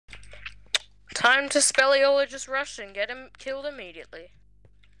Time to speleologist rush and get him killed immediately.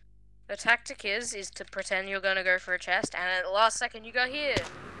 The tactic is to pretend you're gonna go for a chest, and at the last second you go here,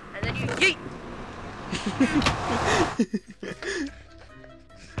 and then you yeet.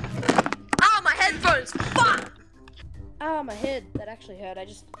 Ah, my headphones! Fuck! Ah, my head. That actually hurt. I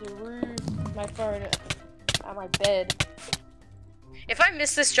just threw my phone at my bed. If I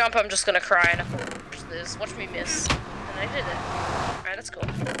miss this jump, I'm just gonna cry and watch this. Watch me miss. And I did it. Alright, that's cool.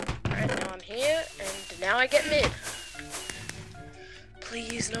 Alright, now I'm here, and now I get mid.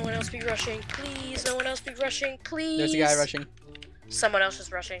 Please, no one else be rushing. Please, no one else be rushing. Please. There's a guy rushing. Someone else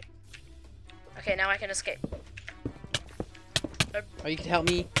is rushing. Okay, now I can escape. Nope. Oh, you can help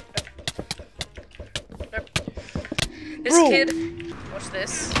me. Nope. This kid. Watch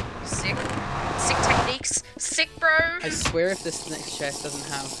this. Sick. Sick techniques. Sick, bro. I swear if this next chest doesn't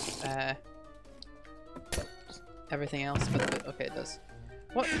have everything else, but okay, it does.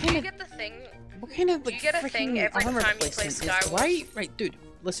 What kind Do you of, get the thing? what kind of like you get a thing every armor time you play placement Skywars? is why? Right, dude.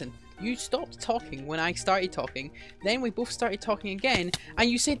 Listen, you stopped talking when I started talking. Then we both started talking again, and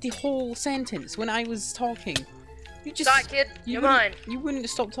you said the whole sentence when I was talking. You just. Die, kid. You're mine. You wouldn't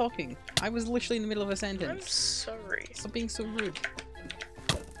stop talking. I was literally in the middle of a sentence. I'm sorry. Stop being so rude.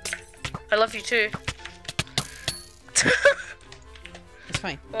 I love you too. It's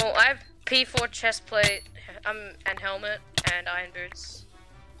fine. Well, I have P4 chest plate, and helmet, and iron boots.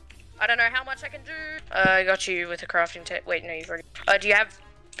 I don't know how much I can do. I got you with a crafting table. Wait, no, you've already. Do you have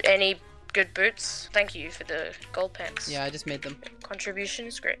any good boots? Thank you for the gold pants. Yeah, I just made them. Contribution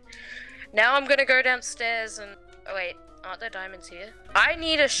is great. Now I'm gonna go downstairs and. Oh wait, aren't there diamonds here? I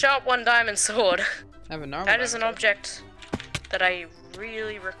need a sharp 1 diamond sword. I have a normal. That is an diamond. object that I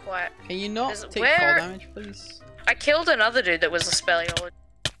really require. Can you not Is- take where- fall damage, please? I killed another dude that was a speleologist.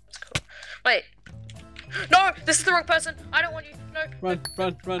 That's cool. Wait. No, this is the wrong person. I don't want you. No. Run,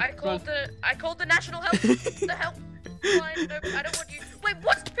 run, run, I called the national health. The help line. No, I don't want you. Wait,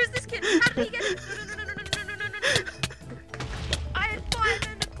 what? Who's this kid? How did he get it? No. I had 5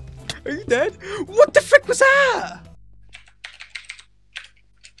 and. Are you dead? What the frick was that?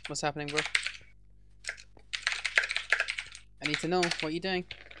 What's happening, bro? I need to know what you're doing.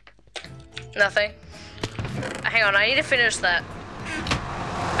 Nothing. Hang on, I need to finish that.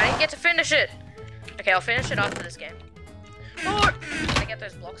 I didn't get to finish it. Okay, I'll finish it after this game. Oh! Can I get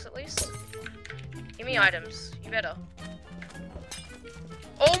those blocks at least? Give me items. You better.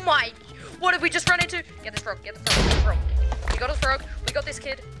 Oh my! What did we just run into? Get this frog. Get the frog. Get the frog. We got a frog. We got this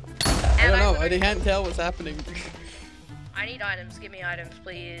kid. I don't know. I can't tell what's happening. I need items. Give me items,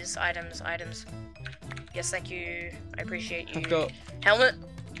 please. Items. Yes, thank you. I appreciate you. I've got. Helmet.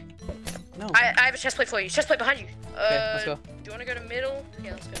 No. I have a chest plate for you. Chest plate behind you. Okay, let's go. Do you want to go to middle?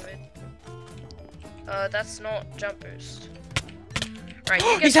 Yeah, let's go mid. That's not jump boost. Right, you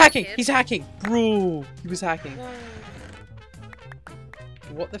get He's that hacking! kid. He's hacking! Bro! He was hacking.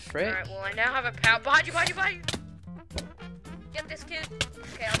 What the frick? Alright, well I now have a power. Behind you! Get this kid.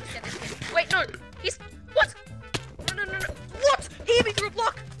 Okay, I'll just get this kid. Wait, no! He's. What? No. What? He hit me through a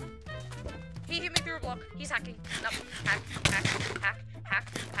block! He's hacking. No. Hack.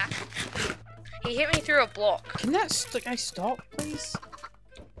 He hit me through a block. Can that guy stop, please?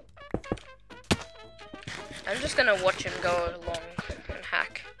 I'm just gonna watch him go along and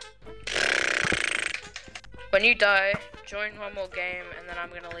hack. When you die, join one more game and then I'm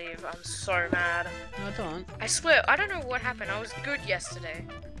gonna leave. I'm so mad. No, I don't. I swear, I don't know what happened. I was good yesterday.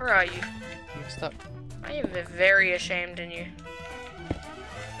 Where are you? I'm stuck. I am very ashamed in you.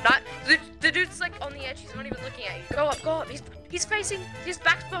 Not the dude's like on the edge. He's not even looking at you. Go up. He's facing his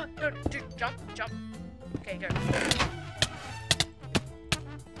back foot. No, dude, jump. Okay, go.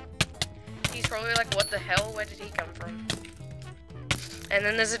 He's probably like, what the hell? Where did he come from? And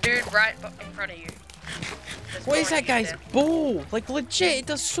then there's a dude right in front of you. What is that guy's bow? Like legit, it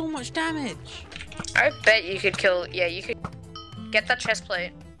does so much damage. I bet you could kill. Yeah, you could get that chest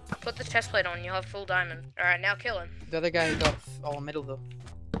plate. Put the chest plate on. You'll have full diamond. All right, now kill him. The other guy got all middle though.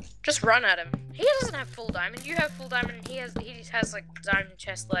 Just run at him. He doesn't have full diamond. You have full diamond. And he has like diamond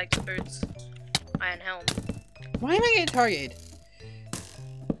chest legs, boots, iron helm. Why am I getting targeted?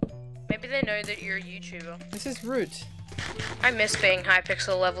 Maybe they know that you're a YouTuber. This is rude. I miss being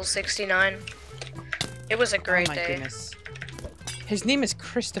Hypixel level 69. It was a great Oh my day. goodness. His name is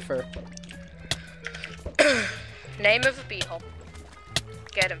Christopher. Name of a beehole.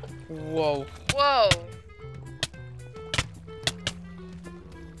 Get him. Whoa. Whoa.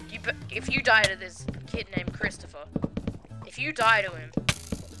 If you die to this kid named Christopher, if you die to him.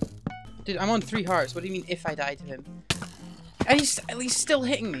 Dude, I'm on 3 hearts. What do you mean if I die to him? And he's at least still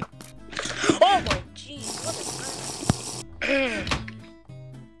hitting me. Oh my jeez, what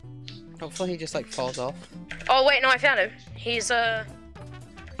the Hopefully he just like falls off. Oh wait, no, I found him. He's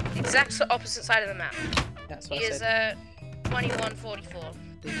exact opposite side of the map. That's what he I said. is 2144.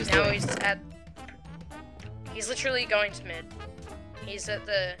 Now he's literally going to mid. He's at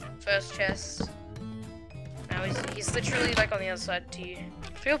the first chest. Now he's literally like on the other side to you.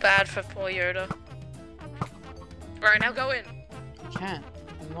 I feel bad for poor Yoda. Right, now go in. I can't.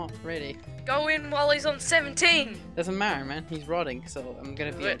 I'm not ready. Go in while he's on 17. Doesn't matter, man. He's rotting, so I'm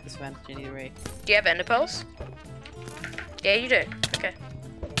gonna be at disadvantage either way. Do you have ender pearls? Yeah, you do. Okay.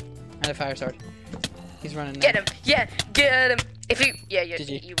 And a fire sword. He's running now. Get him! Yeah, get him! If you, yeah, you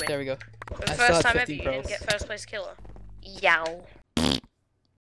GG. win. There we go. For the first time ever, you didn't get first place killer. Yow.